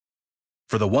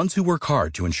For the ones who work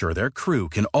hard to ensure their crew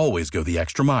can always go the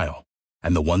extra mile,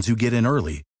 and the ones who get in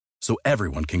early so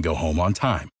everyone can go home on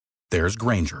time, there's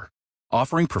Grainger,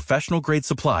 offering professional-grade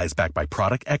supplies backed by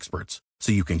product experts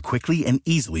so you can quickly and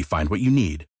easily find what you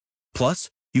need. Plus,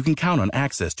 you can count on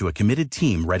access to a committed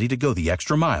team ready to go the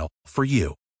extra mile for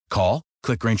you. Call,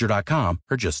 click Grainger.com,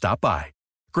 or just stop by.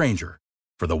 Grainger,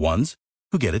 for the ones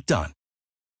who get it done.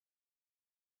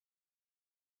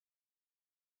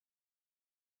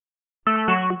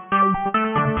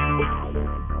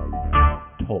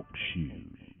 Talk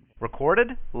shoes.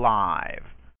 Recorded live.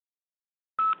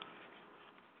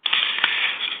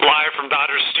 Live from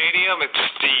Dodgers Stadium, it's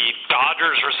the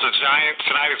Dodgers versus the Giants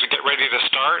tonight as we get ready to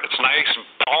start. It's a nice,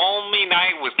 balmy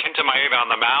night with Kenta Maeda on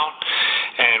the mound,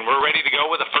 and we're ready to go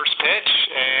with the first pitch,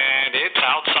 and it's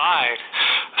outside.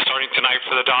 Starting tonight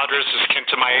for the Dodgers is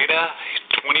Kenta Maeda.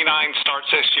 29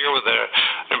 starts this year with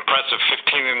an impressive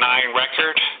 15-9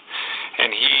 record,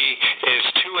 and he is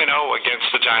 2-0 against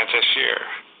the Giants this year.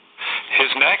 His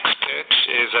next pitch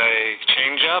is a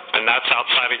changeup, and that's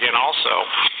outside again also.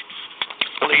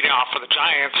 Leading off for the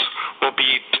Giants will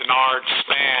be Denard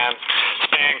Span.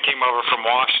 Span came over from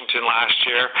Washington last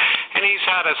year, and he's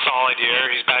had a solid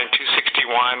year. He's batting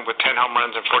 .261 with 10 home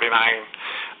runs and 49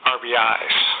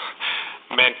 RBIs.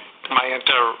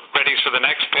 Mayenta readies for the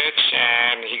next pitch,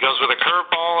 and he goes with a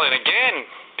curveball, and again,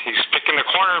 he's picking the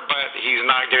corner, but he's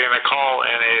not getting a call,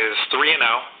 and is 3-0.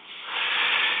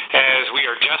 As we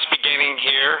are just beginning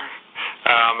here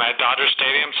at Dodger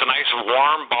Stadium, it's a nice,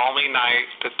 warm, balmy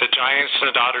night. The Giants and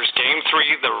the Dodgers, Game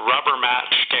 3, the rubber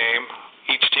match game.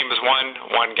 Each team has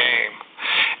won one game.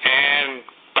 And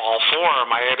ball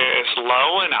 4, Maeda is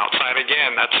low and outside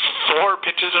again. That's 4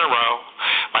 pitches in a row.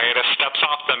 Maeda steps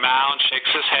off the mound,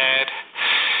 shakes his head,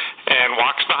 and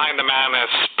walks behind the mound as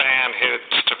Span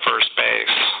hits to first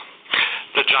base.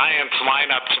 The Giants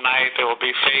lineup tonight that will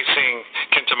be facing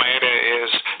Kenta Maeda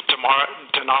is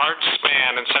Denard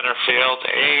Span in center field,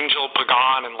 Angel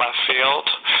Pagan in left field,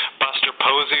 Buster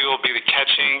Posey will be the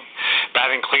catching,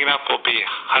 batting cleanup will be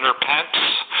Hunter Pence,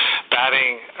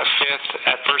 batting fifth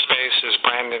at first base is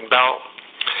Brandon Belt,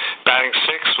 batting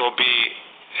sixth will be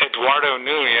Eduardo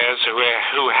Nunez,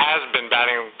 who has been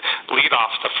batting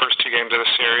leadoff the first 2 games of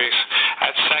the series.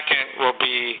 At second will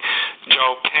be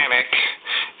Joe Panik,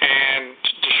 and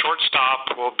the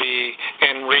shortstop will be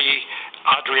Henry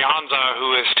Adrianza,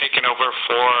 who has taken over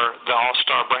for the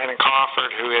All-Star Brandon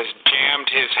Crawford, who has jammed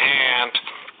his hand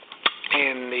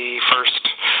in the first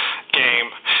game.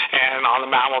 And on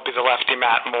the mound will be the lefty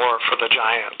Matt Moore for the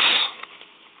Giants.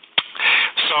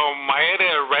 So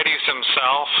Maeda readies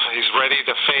himself. He's ready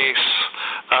to face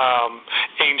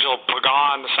Angel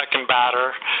Pagan, the second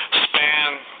batter. Span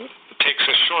takes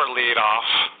a short lead off.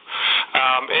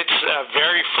 It's a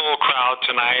very full crowd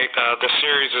tonight. The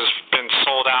series has been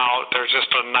sold out. There's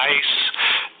just a nice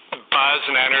buzz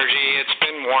and energy. It's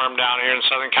been warm down here in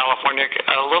Southern California,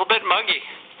 a little bit muggy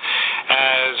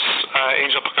as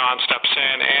Angel Pagan steps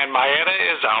in, and Maeda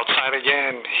is outside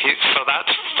again. So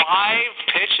that's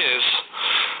 5 pitches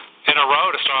in a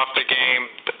row to start off the game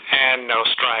and no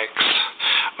strikes.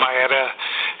 Maeda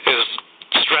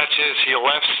stretches, he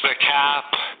lifts the cap,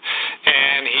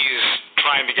 and he's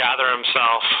trying to gather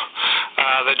himself.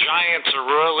 The Giants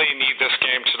really need this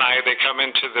game tonight. They come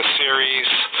into the series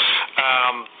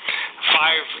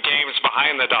 5 games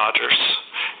behind the Dodgers.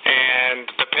 And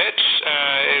the pitch,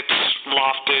 it's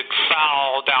lofted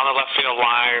foul down the left field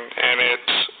line, and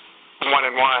it's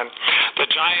 1-1. The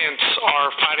Giants are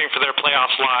fighting for their playoff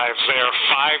lives. They are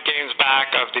 5 games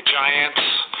back of the Giants,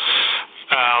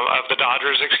 of the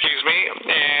Dodgers,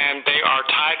 and they are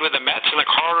tied with the Mets and the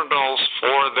Cardinals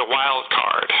for the wild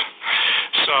card.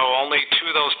 So only 2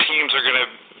 of those teams are going to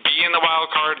be in the wild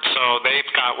card, so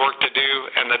they've got work to do,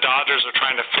 and the Dodgers are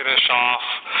trying to finish off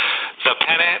the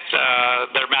pennant.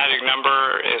 Their magic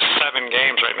number is 7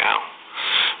 games right now.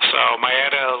 So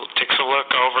Maeda takes a look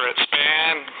over at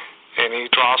Span, and he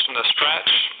draws from the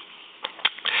stretch,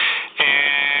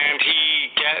 and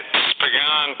he gets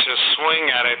Pagan to swing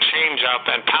at a changeup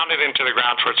and pound it into the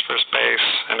ground towards first base,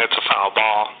 and it's a foul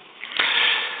ball.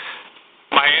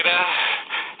 Maeda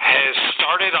has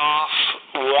started off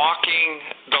walking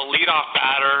the leadoff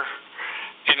batter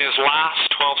in his last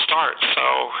 12 starts, so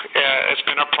it's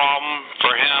been a problem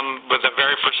for him with the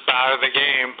very first batter of the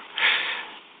game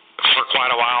for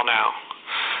quite a while now.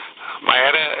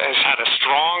 Maeda has had a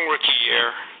strong rookie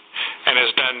year and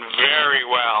has done very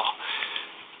well.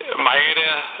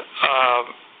 Maeda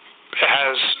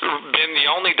has been the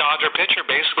only Dodger pitcher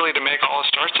basically to make all the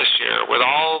starts this year. With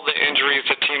all the injuries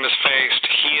the team has faced,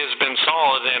 he has been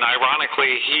solid, and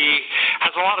ironically, he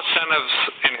has a lot of incentives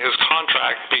in his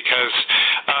contract because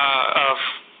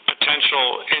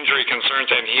potential injury concerns,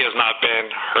 and he has not been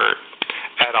hurt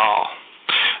at all.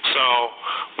 So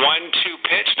 1-2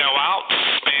 pitch, no out.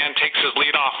 Span takes his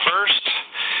lead off first,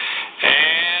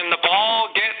 and the ball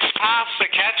gets past the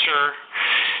catcher,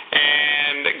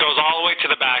 and it goes all the way to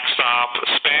the backstop.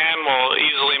 Span will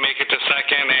easily make it to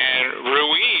second, and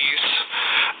Ruiz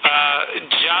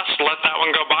just let that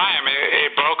one go by him.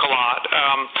 It broke a lot.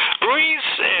 Ruiz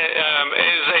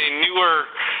is a newer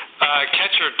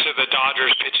catcher to the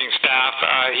Dodgers pitching staff.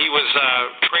 He was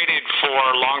traded for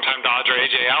longtime Dodger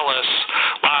A.J. Ellis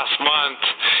last month,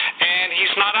 and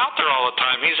he's not out there all the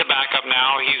time. He's a backup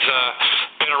now. He's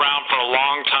been around for a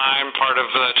long time, part of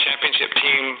the championship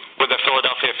team with the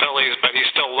Philadelphia Phillies, but he's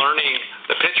still learning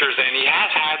the pitchers, and he has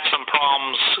had some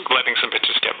problems letting some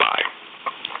pitches get by.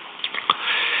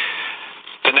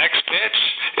 The next pitch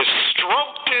is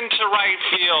stroked into right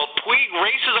field. Puig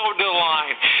races over to the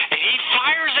line, and he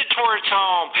fires it towards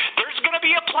home. There's going to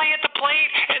be a play at the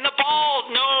plate, and the ball,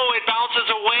 no, it bounces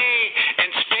away, and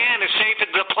Span is safe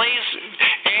at the plate,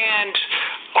 and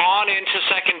on into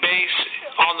second base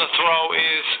on the throw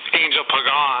is Angel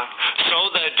Pagan. So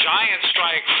the Giants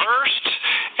strike first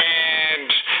and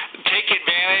take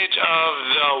advantage of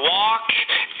the walk,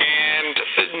 and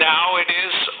now it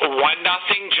is 1-0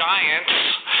 Giants.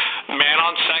 Man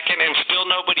on second and still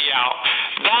nobody out.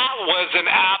 That was an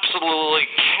absolutely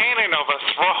cannon of a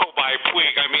throw by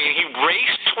Puig. I mean, he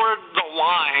raced toward the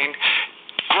line,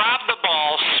 grabbed the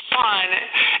ball, spun,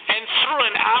 and threw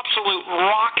an absolute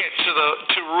rocket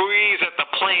to Ruiz at the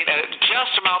plate at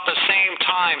just about the same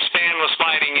time Span was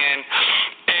sliding in,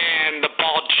 and the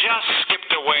ball just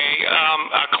skipped away.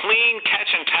 A clean catch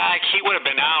and tag, he would have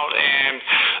been out, and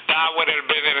that would have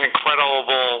been an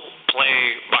incredible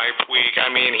play by Puig. I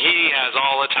mean, he has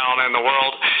all the talent in the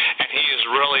world, and he is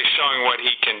really showing what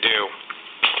he can do.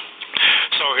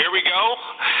 So here we go.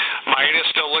 Maeda's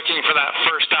still looking for that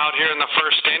first out here in the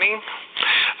first inning.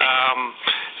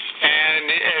 And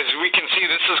as we can see,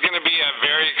 this is going to be a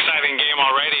very exciting game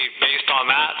already based on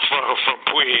that throw from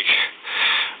Puig.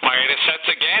 Maeda sets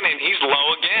again, and he's low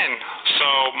again. So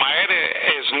Maeda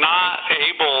is not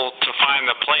able to find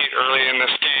the plate early in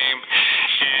this game,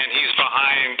 and he's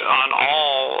behind on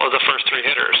all of the first three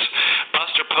hitters.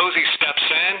 Buster Posey steps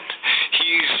in.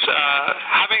 He's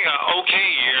having an okay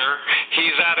year.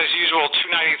 He's at his usual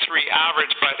 293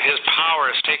 average, but his power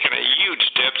has taken a huge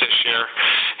dip this year.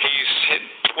 He's hit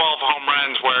 12 home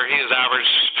runs where he has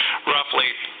averaged roughly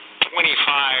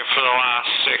 25 for the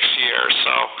last 6 years.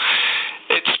 So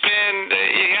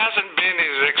he hasn't been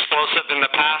as explosive in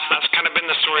the past. That's kind of been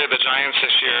the story of the Giants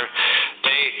this year.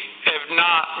 They have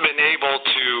not been able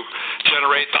to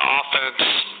generate the offense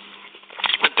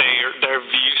that they're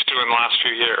used to in the last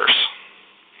few years.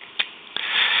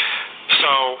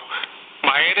 So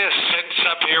Maeda sits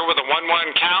up here with a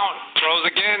 1-1 count, throws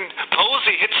again.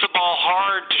 Posey hits the ball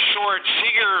hard to short.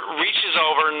 Seager reaches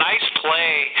over, nice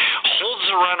play, holds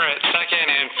the runner at second,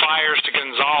 and fires to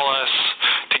Gonzalez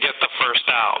to get the first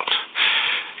out.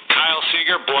 Kyle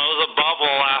Seager blows a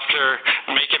bubble after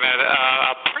making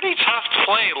a pretty tough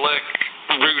play look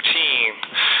routine.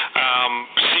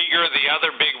 Seager, the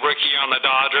other big rookie on the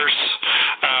Dodgers,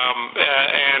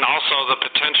 and also the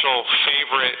potential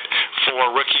favorite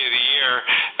for Rookie of the Year,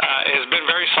 has been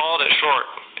very solid at short.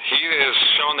 He has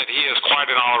shown that he is quite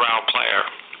an all-around player.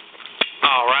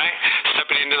 All right,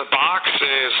 stepping into the box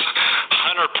is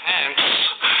Hunter Pence.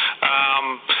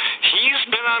 He's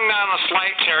been on a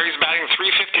slight tear. He's batting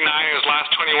 .359 in his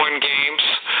last 21 games.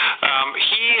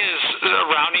 He is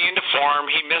rounding into form.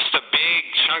 He missed a big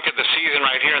chunk of the season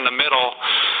right here in the middle.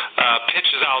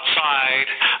 Pitches outside,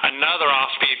 another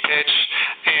off-speed pitch,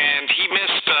 and he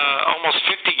missed almost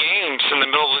 50 games in the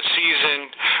middle of the season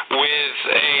with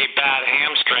a bad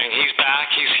hamstring. He's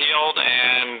back, he's healed,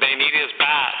 and they need his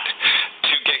bat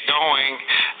to get going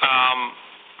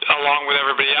along with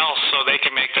everybody else so they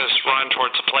can make this run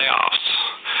towards the playoffs.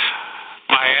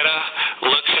 Maeda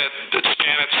looks at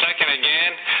Span at second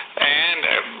again, and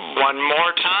one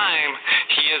more time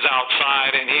he is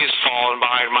outside and he's fallen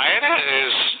behind. Maeda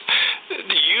is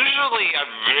usually a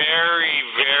very,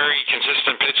 very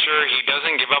consistent pitcher. He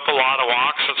doesn't give up a lot of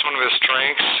walks. That's one of his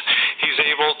strengths. He's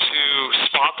able to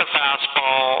spot the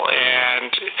fastball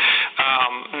and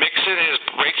mix in his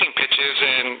breaking pitches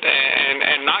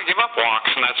and not give up walks,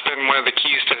 and that's been one of the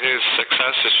keys to his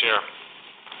success this year.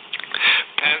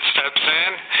 Pence steps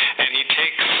in, and he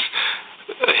takes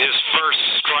his first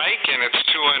strike, and it's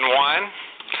 2-1.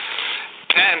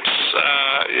 Pence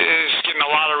is getting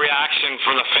a lot of reaction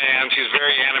from the fans. He's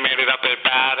very animated up at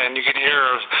bat, and you can hear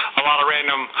a lot of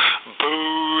random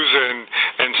boos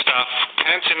and stuff.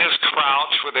 Pence in his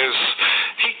crouch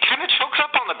he kind of chokes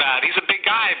up on the bat. He's a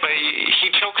inside, but he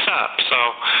chokes up. So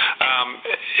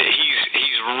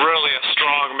he's really a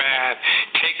strong man.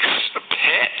 Takes a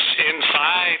pitch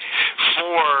inside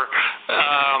for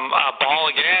a ball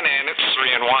again, and it's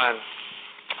 3-1.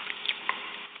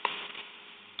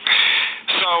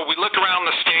 So we look around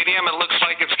the stadium. It looks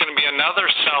like it's going to be another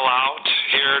sellout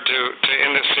here to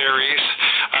end the series.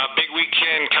 Big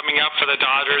weekend coming up for the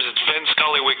Dodgers. It's Vin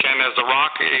Scully weekend as the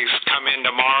Rockies come in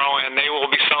tomorrow, and they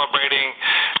will be celebrating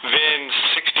Vin's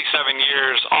 67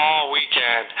 years all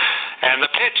weekend. And the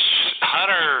pitch,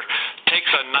 Hunter takes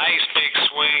a nice big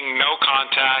swing, no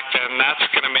contact, and that's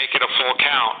going to make it a full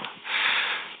count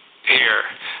here.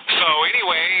 So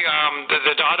anyway,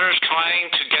 the Dodgers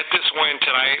trying to get this win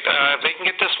tonight. If they can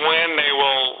get this win, they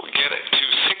will get it to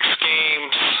 6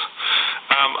 games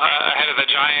ahead of the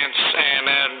Giants, and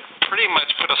then pretty much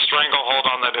put a stranglehold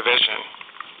on the division.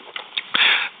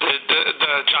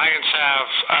 The Giants have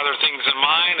other things in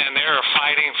mind, and they're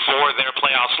fighting for their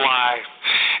playoffs live.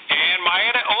 And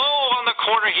Maeda, on the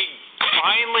corner, he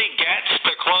finally gets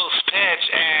the close pitch,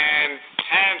 and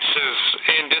Pence is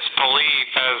in disbelief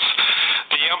as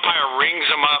the umpire rings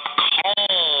him up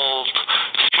cold,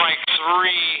 strike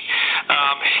 3,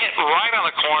 hit right on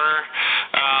the corner.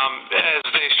 As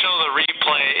they show the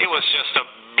replay, it was just a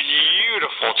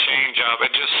beautiful changeup.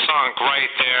 It just sunk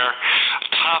right there.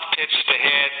 Tough pitch to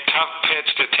hit, tough pitch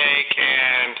to take,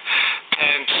 and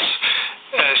Pence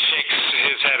shakes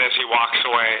his head as he walks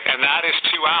away. And that is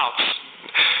 2 outs.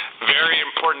 Very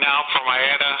important out for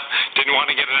Maeda. Didn't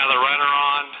want to get another runner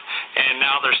on, and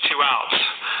now there's 2 outs.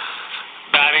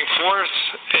 Batting fourth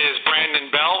is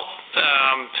Brandon Belt.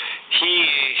 He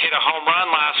hit a home run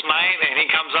last night, and he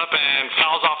comes up and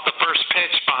fouls off the first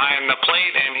pitch behind the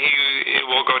plate, and he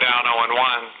will go down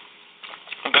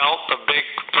 0-1. Belt, the big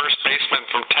first baseman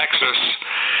from Texas,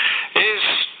 is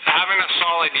having a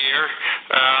solid year.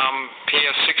 He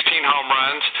has 16 home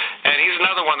runs, and he's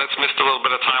another one that's missed a little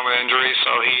bit of time with injury,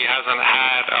 so he hasn't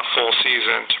had a full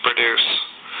season to produce.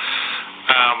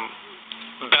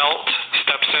 Belt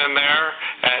steps in there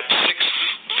at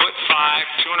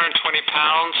 6'5", 220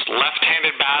 pounds,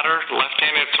 left-handed batter,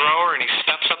 left-handed thrower, and he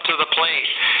steps up to the plate.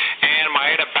 And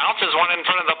Maeda bounces one in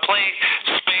front of the plate.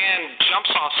 Span jumps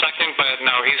off second, but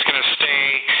no, he's going to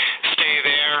stay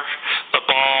there. The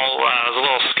ball is a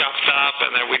little scuffed up,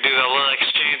 and then we do the little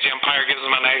exchange. The umpire gives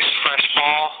him a nice fresh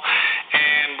ball,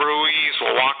 and Ruiz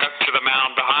will walk up to the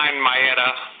mound behind Maeda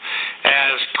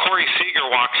as Corey Seager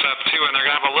walks up too, and they're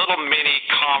going to have a little mini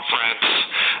conference.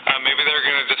 Maybe they're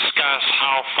going to discuss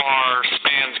how far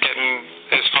Span's getting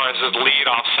as far as his lead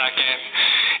off second,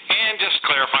 and just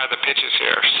clarify the pitches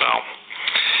here. So,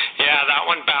 yeah, that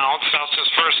one bounced. That was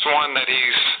his first one that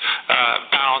he's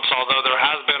bounced, although there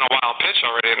has been a wild pitch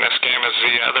already in this game as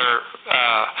the other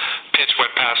pitch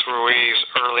went past Ruiz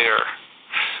earlier.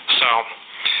 So,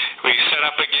 we set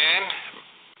up again.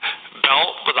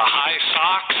 Belt with a high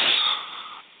socks,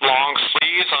 long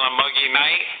sleeves on a muggy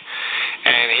night,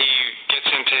 and he gets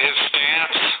into his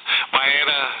stance.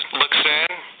 Maeda looks in,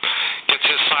 gets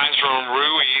his signs from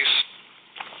Ruiz,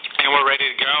 and we're ready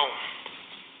to go.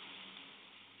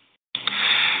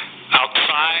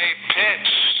 Outside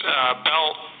pitch,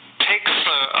 Belt takes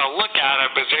a look at it,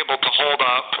 but is able to hold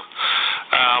up.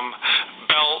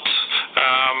 Belt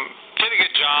did a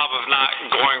good job of not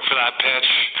going for that pitch.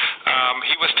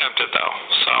 He was tempted, though,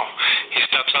 so he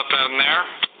steps up in there,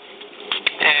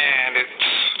 and it's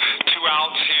 2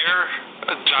 outs here.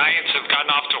 The Giants have gotten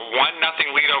off to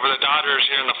 1-0 lead over the Dodgers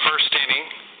here in the first inning,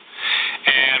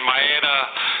 and Maeda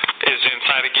is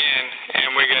inside again,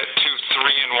 and we get 2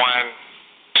 3-1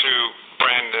 to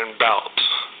Brandon Belt.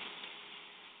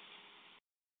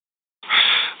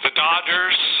 The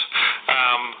Dodgers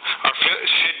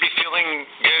should be feeling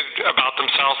good about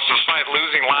themselves despite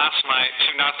losing last night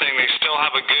 2-0. They still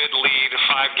have a good lead of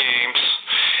 5 games,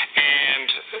 and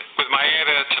with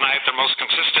Maeda tonight, their most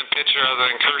consistent pitcher other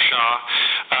than Kershaw,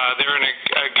 they're in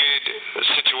a good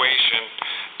situation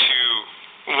to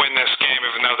win this game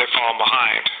even though they've fallen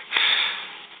behind.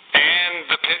 And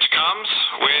the pitch comes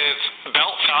with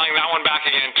Belt fouling that one back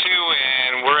again too,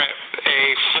 and we're at a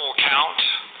full count.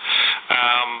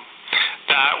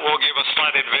 That will give a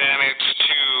slight advantage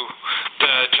to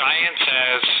the Giants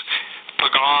as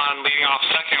Pagan, leading off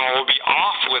second, will be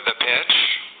off with the pitch.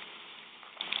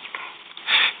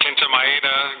 Kenta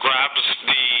Maeda grabs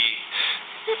the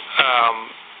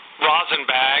rosin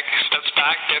bag, steps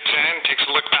back, gets in, takes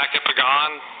a look back at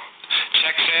Pagan,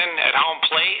 checks in at home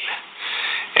plate,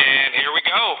 and here we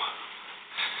go.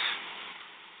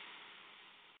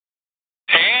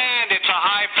 And it's a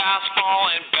high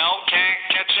fastball, and Belt can't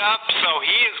catch up, so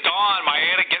he is gone.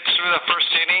 Maeda gets through the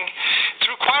first inning,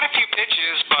 threw quite a few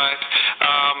pitches,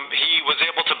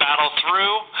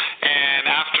 through, and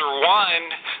after one,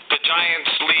 the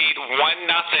Giants lead 1-0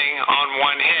 on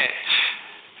one hit.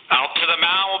 Out to the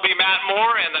mound will be Matt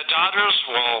Moore, and the Dodgers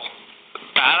will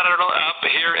battle up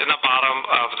here in the bottom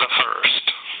of the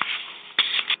first.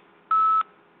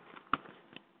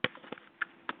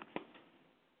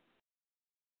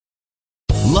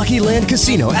 Lucky Land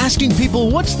Casino, asking people,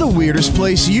 what's the weirdest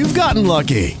place you've gotten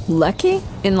lucky? Lucky?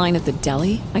 In line at the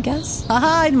deli, I guess?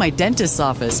 Aha, in my dentist's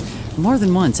office. More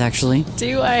than once, actually.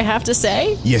 Do I have to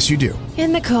say? Yes, you do.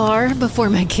 In the car before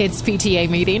my kids' PTA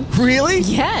meeting. Really?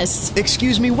 Yes.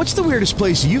 Excuse me, what's the weirdest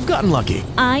place you've gotten lucky?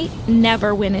 I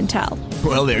never win and tell.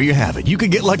 Well, there you have it. You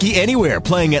can get lucky anywhere,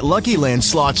 playing at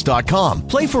LuckyLandSlots.com.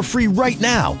 Play for free right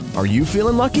now. Are you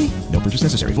feeling lucky? No purchase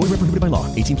necessary. Void where prohibited by law.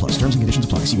 18+. Terms and conditions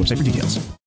apply. See website for details.